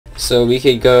So we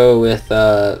could go with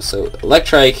so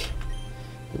Electrike.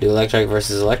 Do Electrike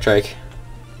versus Electrike.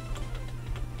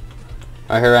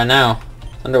 Right here, right now.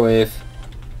 Thunderwave.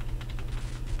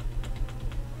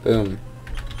 Boom.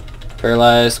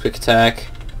 Paralyze. Quick attack.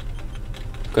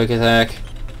 Quick attack.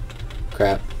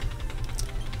 Crap.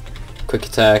 Quick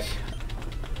attack.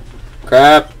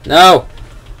 Crap. No.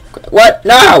 What?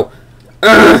 No.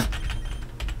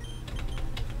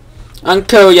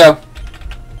 Unkoyo.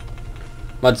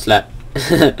 Mud slap.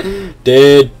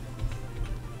 Dude.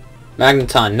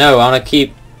 Magneton. No, I want to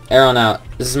keep Aeron out.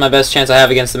 This is my best chance I have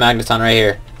against the Magneton right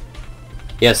here.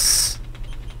 Yes.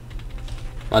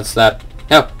 Mud slap.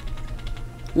 No.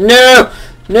 No.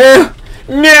 No.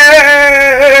 No.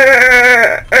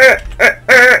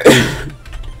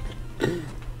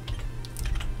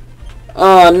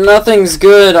 Oh, nothing's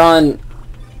good on...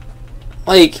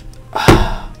 Like...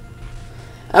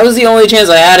 That was the only chance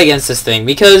I had against this thing,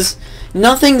 because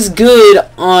nothing's good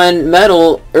on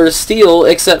metal or steel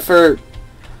except for,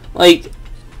 like,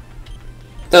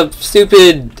 the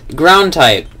stupid ground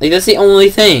type. Like, that's the only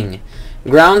thing.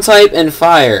 Ground type and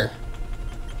fire.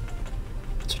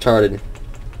 It's retarded.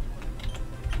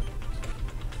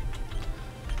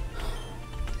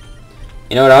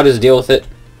 You know what, I'll just deal with it.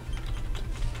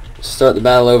 Start the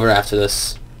battle over after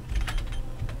this.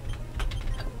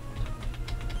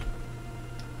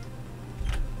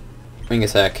 Wing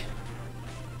attack.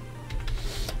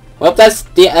 Well, that's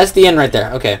the end right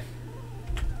there. Okay.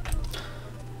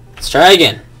 Let's try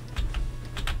again.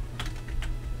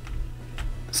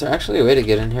 Is there actually a way to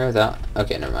get in here without...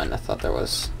 Okay, never mind. I thought there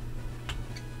was.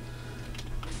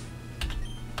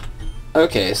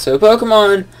 Okay, so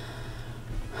Pokemon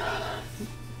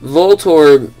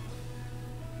Voltorb,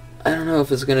 I don't know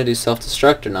if it's gonna do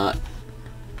self-destruct or not.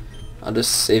 I'll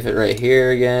just save it right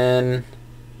here again.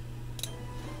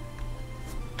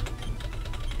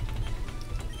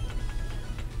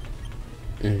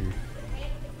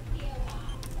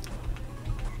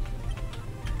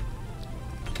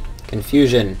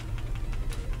 Confusion.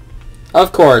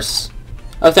 Of course.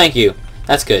 Oh, thank you.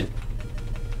 That's good.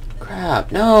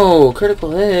 Crap. No!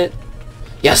 Critical hit.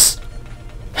 Yes!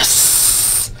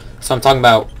 Yes! That's what I'm talking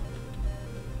about.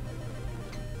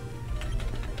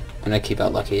 I'm gonna keep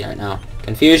out Lucky right now.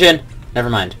 Confusion? Never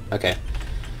mind. Okay.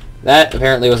 That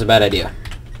apparently was a bad idea.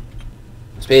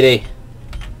 Speedy.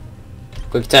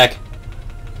 Quick attack.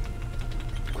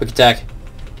 Quick attack.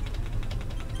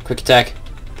 Quick attack.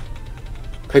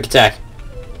 Quick attack.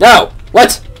 No!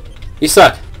 What? You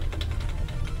suck.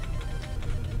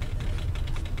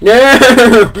 No!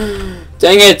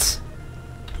 Dang it!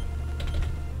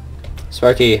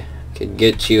 Sparky could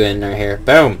get you in right here.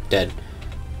 Boom! Dead.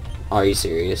 Are you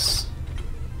serious?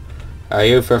 Are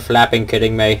you for flapping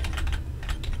kidding me?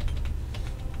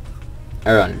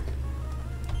 I run.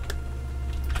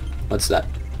 What's that?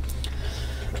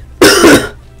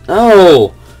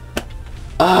 No!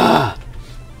 Ah!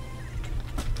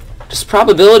 Just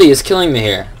probability is killing me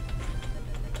here.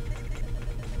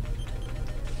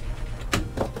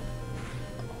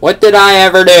 What did I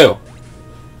ever do?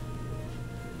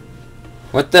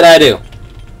 What did I do?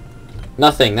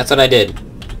 Nothing. That's what I did.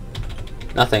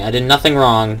 Nothing. I did nothing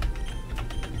wrong.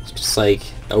 It's just like,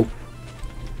 nope.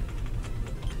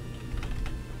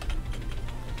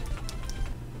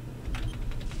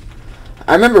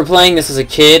 I remember playing this as a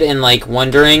kid and like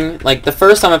wondering, like the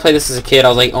first time I played this as a kid I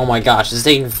was like, oh my gosh, this is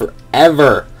taking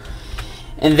forever.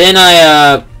 And then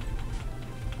I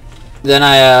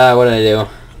what did I do?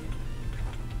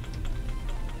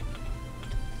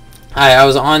 I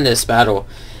was on this battle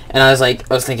and I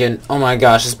was thinking, oh my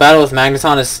gosh, this battle with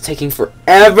Magneton is taking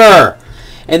forever.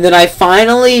 And then I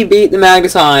finally beat the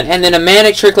Magneton and then a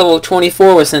Manic Trick level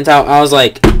 24 was sent out. I was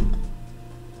like,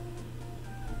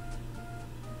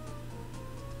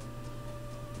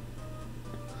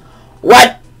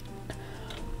 what?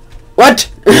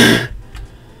 What?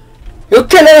 You're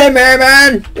killing me,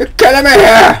 man! You're killing me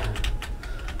here!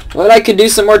 Well, I could do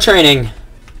some more training.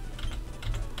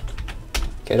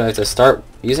 Okay, do I have to start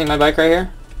using my bike right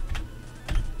here?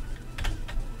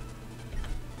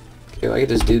 Okay, well, I could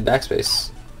just do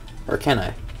backspace. Or can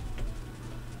I?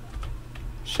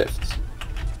 Shift.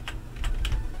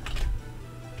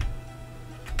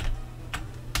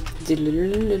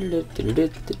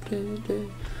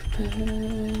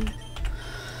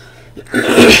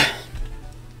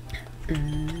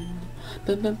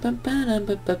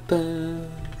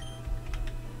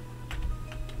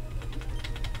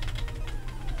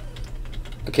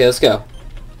 Okay, let's go.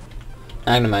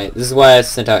 Magnemite. This is why I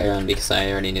sent out Aeron, because I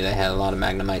already knew they had a lot of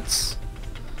Magnemites.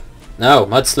 No,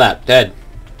 Mud Slap, dead.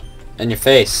 In your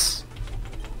face.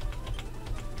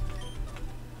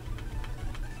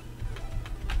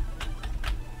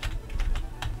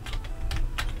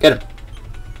 Get him.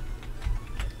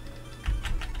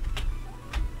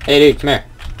 Hey dude, come here.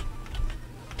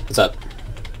 What's up?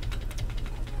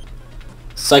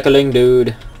 Cycling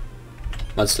dude.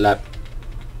 Mud slap.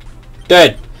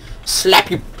 Dead. Slap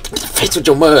you in the face with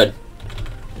your mud.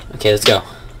 Okay, let's go.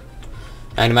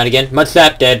 Dynamite again. Mud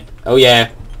slap. Dead. Oh yeah.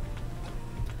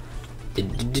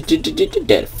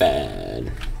 Dead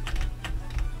fan.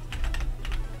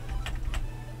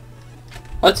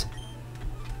 What?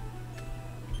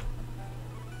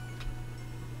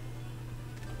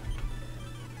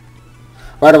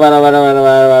 Oh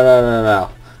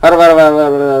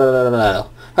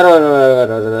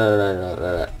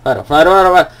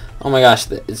my gosh,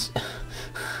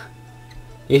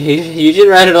 you should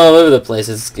write it all over the place.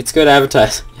 It's good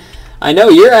advertising. I know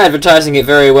you're advertising it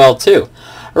very well too.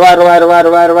 Yeah.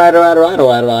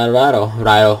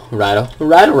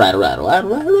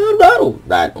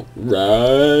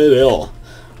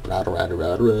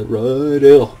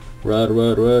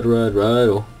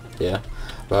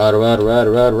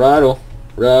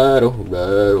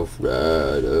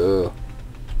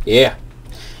 Yeah.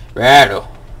 Rattle.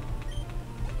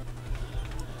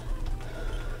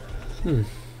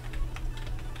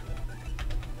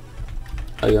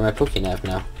 Oh, you're my Pokénav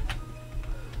now.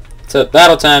 So,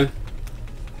 battle time.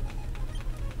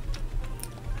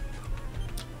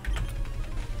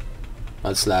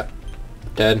 Mud slap.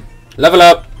 Dead. Level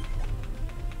up.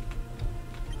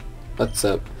 What's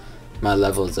up? My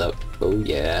level's up. Oh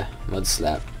yeah. Mud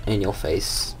slap. In your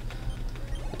face.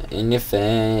 In your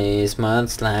face. Mud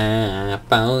slap.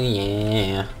 Oh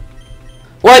yeah.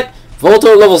 What?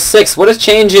 Voltor level 6. What is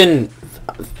changing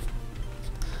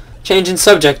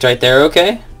subject right there,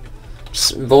 okay?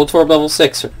 Voltor level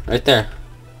 6 right there.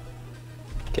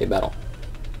 Okay, battle.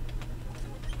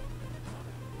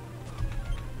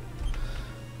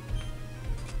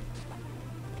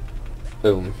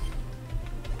 Boom.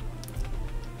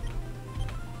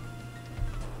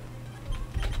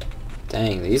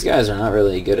 Dang, these guys are not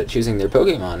really good at choosing their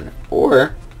Pokemon.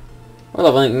 Or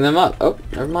leveling them up. Oh,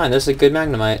 never mind. There's a good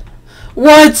Magnemite.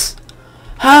 What?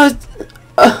 How?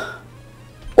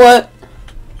 What?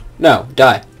 No,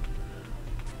 die.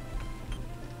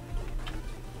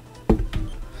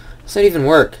 Does that even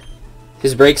work?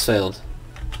 His brakes failed.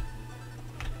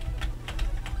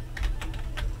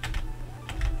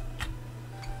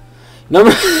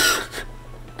 Number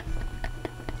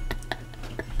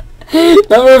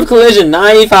of collision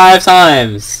 95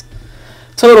 times.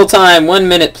 Total time 1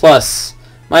 minute plus.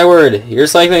 My word, your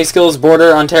cycling skills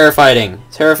border on terrifying.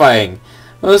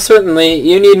 Most certainly,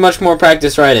 you need much more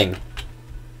practice riding.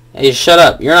 Hey, shut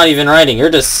up. You're not even riding. You're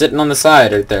just sitting on the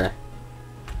side right there.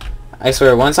 I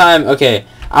swear, one time, okay,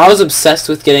 I was obsessed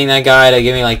with getting that guy to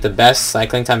give me, like, the best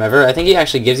cycling time ever. I think he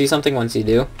actually gives you something once you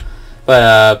do.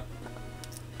 But,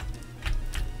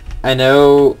 I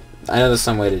know there's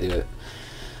some way to do it.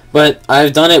 But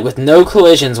I've done it with no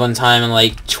collisions one time in,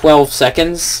 like, 12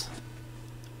 seconds.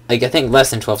 Like, I think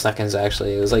less than 12 seconds,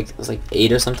 actually. It was like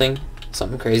 8 or something.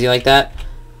 Something crazy like that.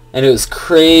 And it was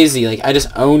crazy. Like, I just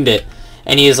owned it.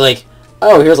 And he was like,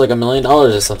 oh, here's like $1 million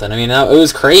or something. I mean, it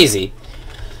was crazy.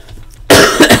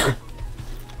 I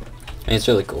mean, it's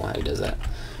really cool how he does that.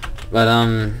 But,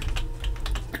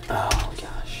 oh,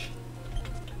 gosh.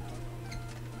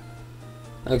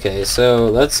 Okay, so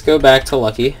let's go back to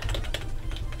Lucky.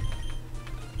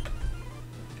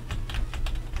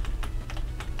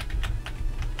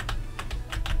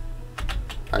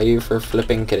 Are you for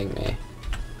flipping kidding me?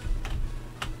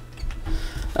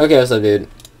 Okay, what's up, dude?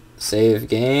 Save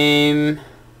game.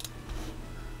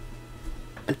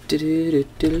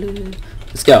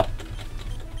 Let's go.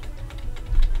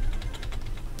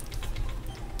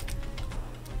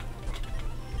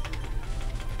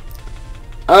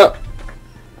 Oh!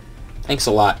 Thanks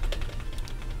a lot.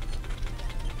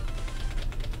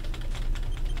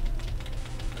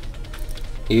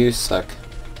 You suck.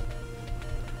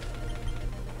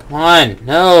 Come on,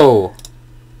 no!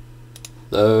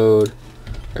 Load.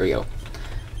 There we go.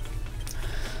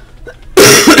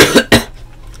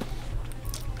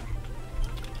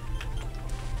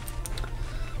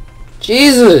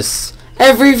 Jesus!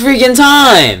 Every freaking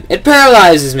time! It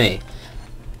paralyzes me!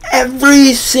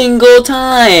 Every single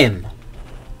time!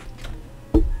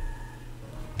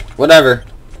 Whatever.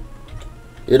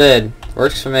 You're dead.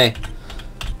 Works for me.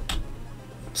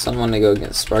 Someone to go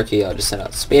against Sparky, I'll just send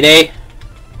out Speedy.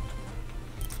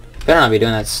 Better not be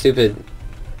doing that stupid,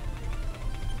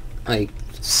 like,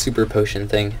 super potion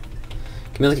thing.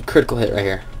 Give me like a critical hit right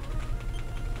here.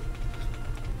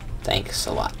 Thanks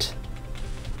a lot.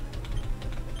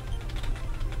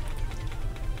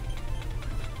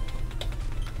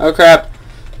 Oh crap.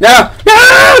 No!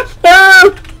 No!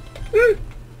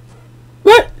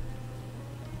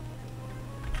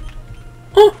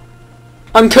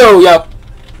 I'm cool, yo.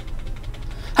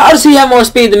 How does he have more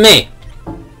speed than me?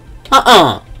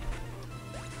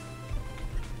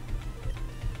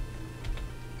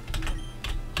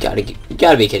 You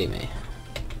gotta be kidding me.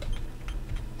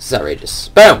 This is outrageous.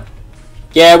 Boom!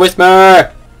 Yeah,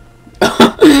 Whisper!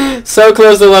 So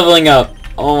close to leveling up.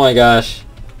 Oh my gosh.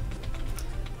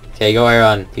 Okay, go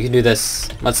Iron. You can do this.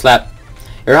 Mud slap.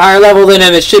 You're higher level than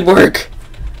him. It should work.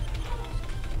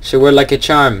 Should work like a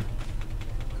charm.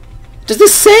 Does the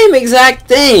same exact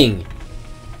thing.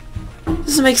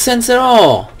 Doesn't make sense at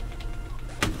all.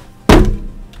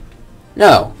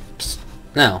 No.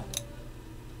 No.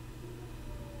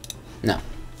 No.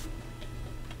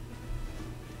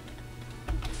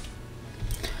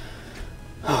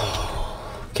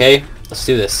 Okay, let's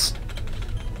do this.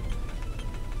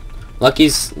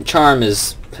 Lucky's charm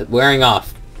is wearing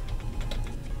off.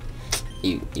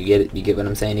 You get it? You get what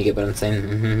I'm saying? You get what I'm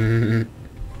saying?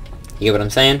 You get what I'm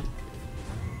saying?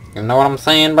 You know what I'm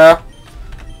saying, bro?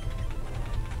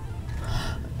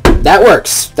 That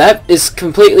works. That is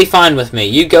completely fine with me.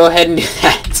 You go ahead and do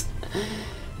that.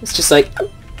 It's just like,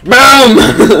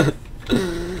 boom!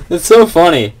 It's so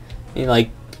funny. You're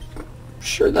like,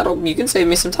 sure, you can save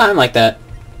me some time like that.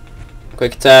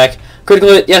 Quick attack. Critical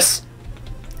hit, yes!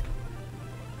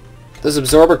 Does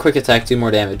absorb or quick attack do more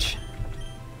damage?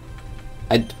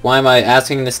 Why am I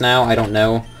asking this now? I don't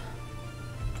know.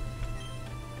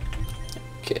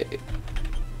 Okay.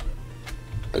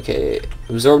 Okay.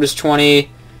 Absorb is 20.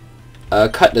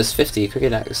 Cut does 50. Quick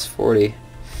attack is 40.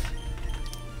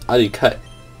 I'll do cut.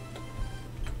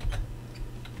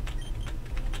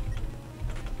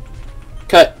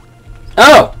 Cut.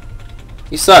 Oh!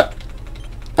 You suck.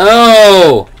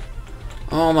 Oh!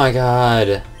 Oh my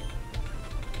god.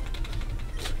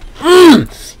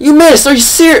 You missed! Are you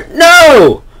serious?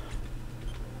 No!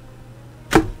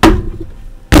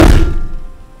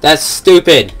 That's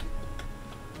stupid.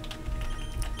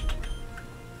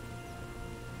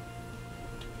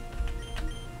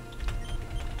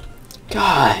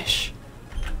 Gosh.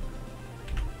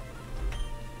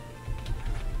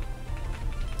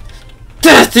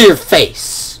 Death to your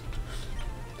face!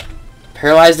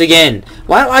 Paralyzed again.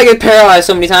 Why do I get paralyzed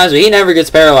so many times, but he never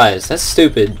gets paralyzed? That's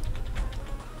stupid.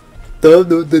 Well,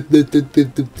 you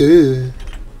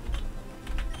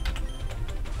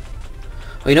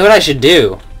know what I should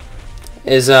do?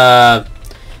 Is,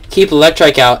 keep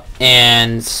Electrike out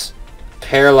and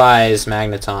paralyze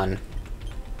Magneton.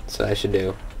 That's what I should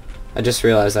do. I just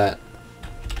realized that.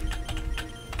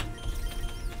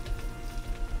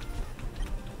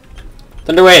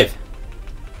 Thunder Wave!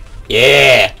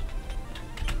 Yeah!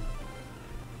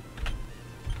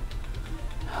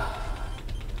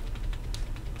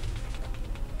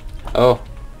 Oh.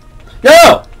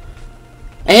 No!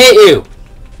 I hate you!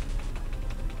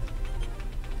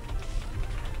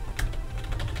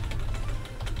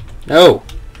 No!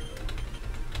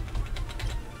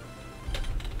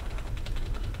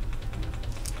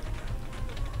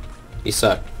 You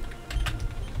suck.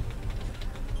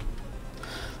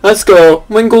 Let's go!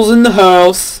 Winkle's in the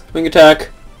house! Wing attack.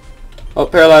 Oh,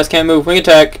 paralyzed, can't move. Wing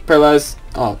attack, paralyzed.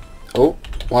 Oh. Oh,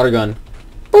 water gun.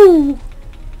 Boo!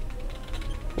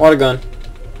 Water gun.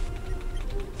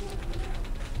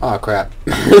 Oh crap.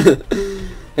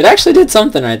 It actually did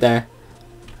something right there.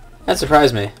 That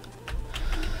surprised me.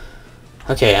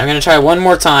 Okay, I'm gonna try one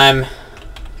more time.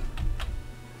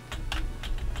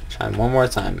 Try one more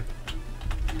time.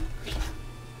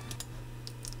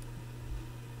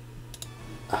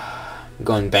 I'm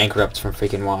going bankrupt from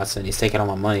freaking Watson. He's taking all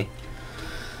my money.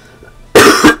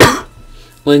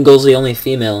 Wingle's the only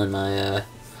female in my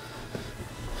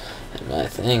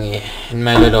thingy, in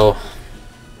my little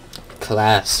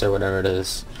class or whatever it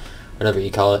is, whatever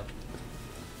you call it.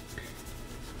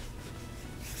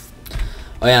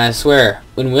 Oh yeah, and I swear,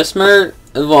 when Whisper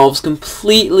evolves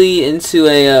completely into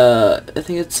a, I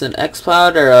think it's an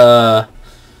X-Cloud or a,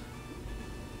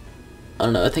 I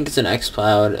don't know, I think it's an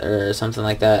X-Cloud or something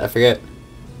like that. I forget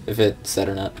if it's that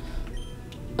or not.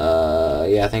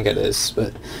 Yeah, I think it is.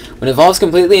 But when it evolves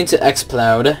completely into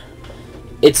X-Cloud,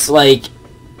 it's like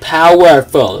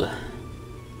powerful.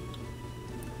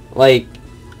 Like,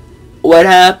 what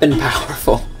happened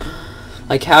powerful?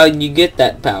 Like, how did you get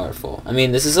that powerful? I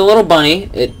mean, this is a little bunny.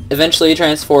 It eventually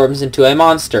transforms into a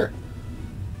monster.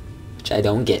 Which I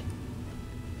don't get.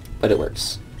 But it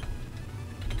works.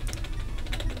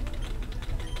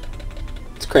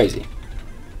 It's crazy.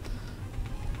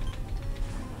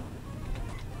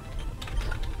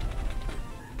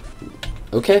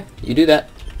 Okay, you do that.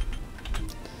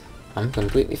 I'm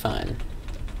completely fine.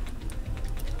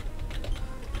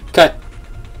 Cut.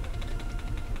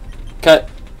 Cut.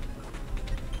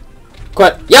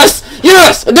 Quit. Yes!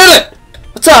 Yes! I did it!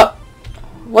 What's up?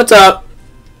 What's up?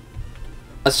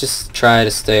 Let's just try to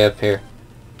stay up here.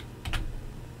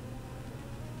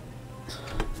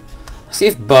 See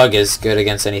if bug is good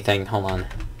against anything. Hold on.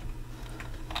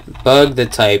 Bug the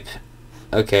type.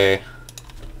 Okay.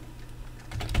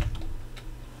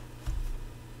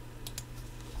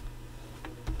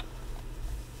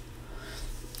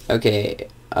 Okay.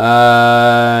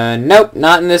 Nope,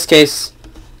 not in this case.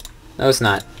 No, it's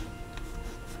not.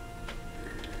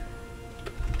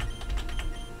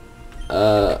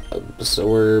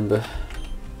 Absorb.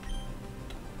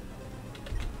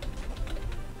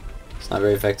 It's not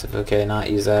very effective. Okay,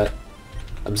 not use that.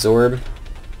 Absorb.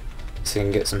 So I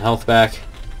can get some health back.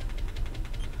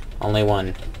 Only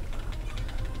one.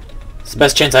 It's the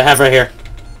best chance I have right here.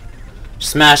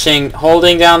 Smashing,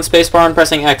 holding down spacebar and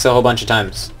pressing X a whole bunch of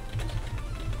times.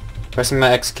 Pressing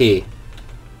my X key.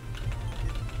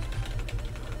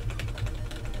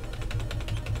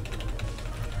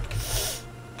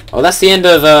 Oh, that's the end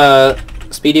of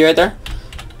Speedy right there.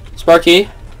 Sparky.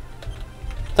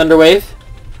 Thunder Wave.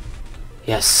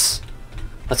 Yes.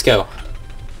 Let's go.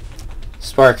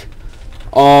 Spark.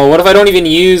 Oh, what if I don't even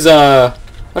use Aeron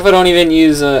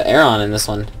in this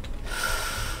one?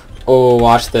 Oh,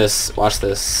 watch this. Watch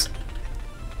this.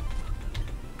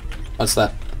 What's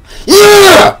that?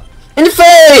 Yeah! In the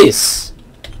face!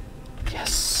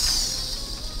 Yes.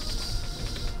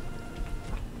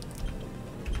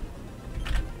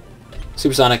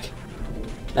 Supersonic.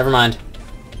 Never mind.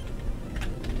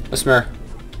 Whisper.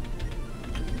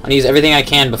 I'm gonna use everything I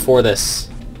can before this.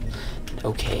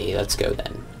 Okay, let's go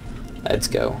then. Let's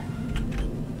go.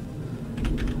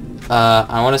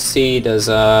 I want to see, does,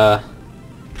 I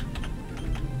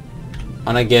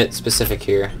want to get specific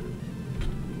here.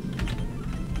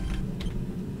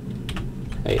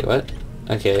 Wait, what?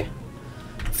 Okay.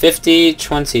 50,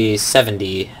 20,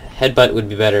 70. Headbutt would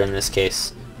be better in this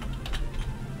case.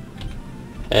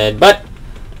 Headbutt!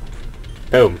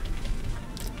 Boom.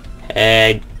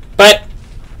 Headbutt!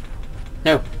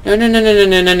 No. No, no, no, no, no,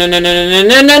 no, no, no, no, no,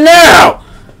 no, no, no!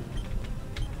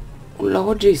 Oh,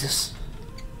 Lord Jesus.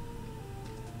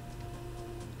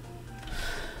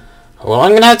 Well,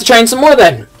 I'm gonna have to train some more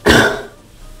then.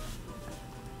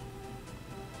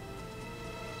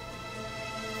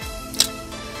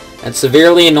 That's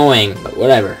severely annoying, but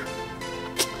whatever.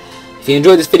 If you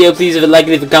enjoyed this video, please leave a like,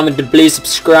 leave a comment, and please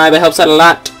subscribe. It helps out a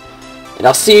lot. And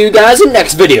I'll see you guys in the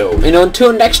next video. And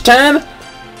until next time,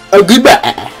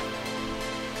 goodbye.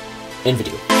 End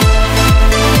video.